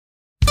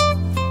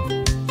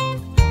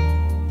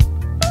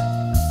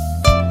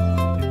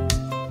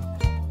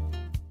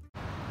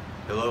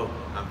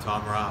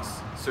Tom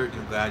Ross.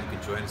 Certainly glad you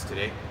can join us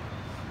today.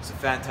 It's a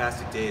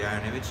fantastic day at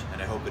Iron Image,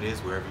 and I hope it is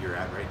wherever you're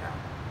at right now.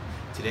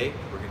 Today,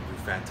 we're going to do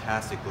a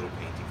fantastic little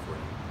painting for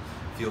you.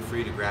 Feel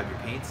free to grab your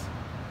paints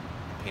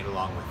and paint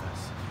along with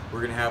us. We're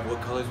going to have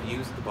what colors we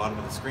use at the bottom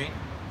of the screen,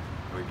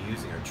 and we'll be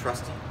using our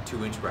trusty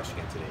 2-inch brush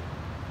again today.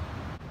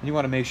 And you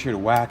want to make sure to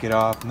whack it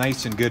off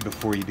nice and good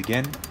before you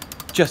begin.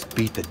 Just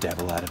beat the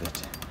devil out of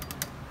it.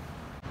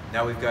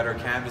 Now we've got our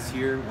canvas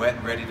here, wet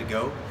and ready to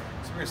go.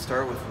 So we're going to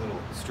start with a little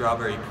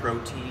strawberry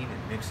protein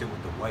and mix it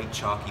with the white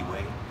chalky whey.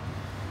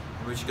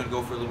 And we're just going to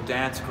go for a little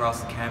dance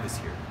across the canvas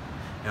here.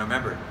 Now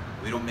remember,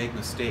 we don't make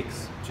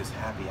mistakes, just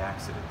happy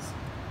accidents.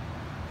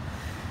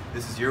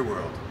 This is your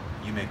world.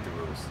 You make the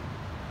rules.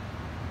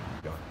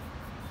 Go.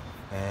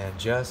 And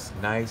just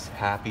nice,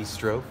 happy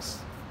strokes.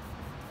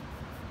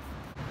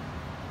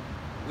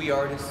 We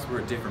artists, we're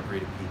a different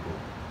breed of people.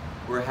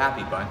 We're a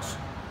happy bunch.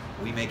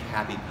 We make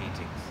happy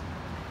paintings.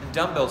 And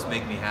dumbbells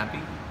make me happy.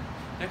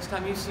 Next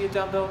time you see a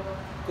dumbbell,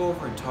 go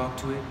over and talk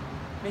to it.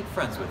 Make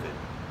friends with it.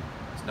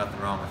 There's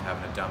nothing wrong with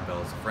having a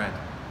dumbbell as a friend.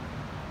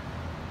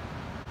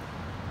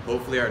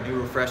 Hopefully our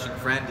new refreshing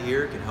friend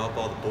here can help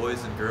all the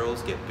boys and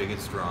girls get big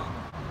and strong.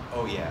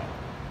 Oh yeah.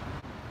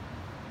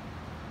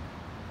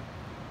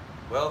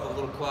 Well, the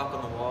little clock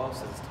on the wall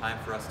says it's time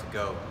for us to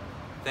go.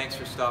 Thanks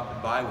for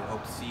stopping by. We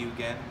hope to see you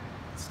again.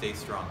 Stay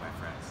strong, my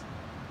friends.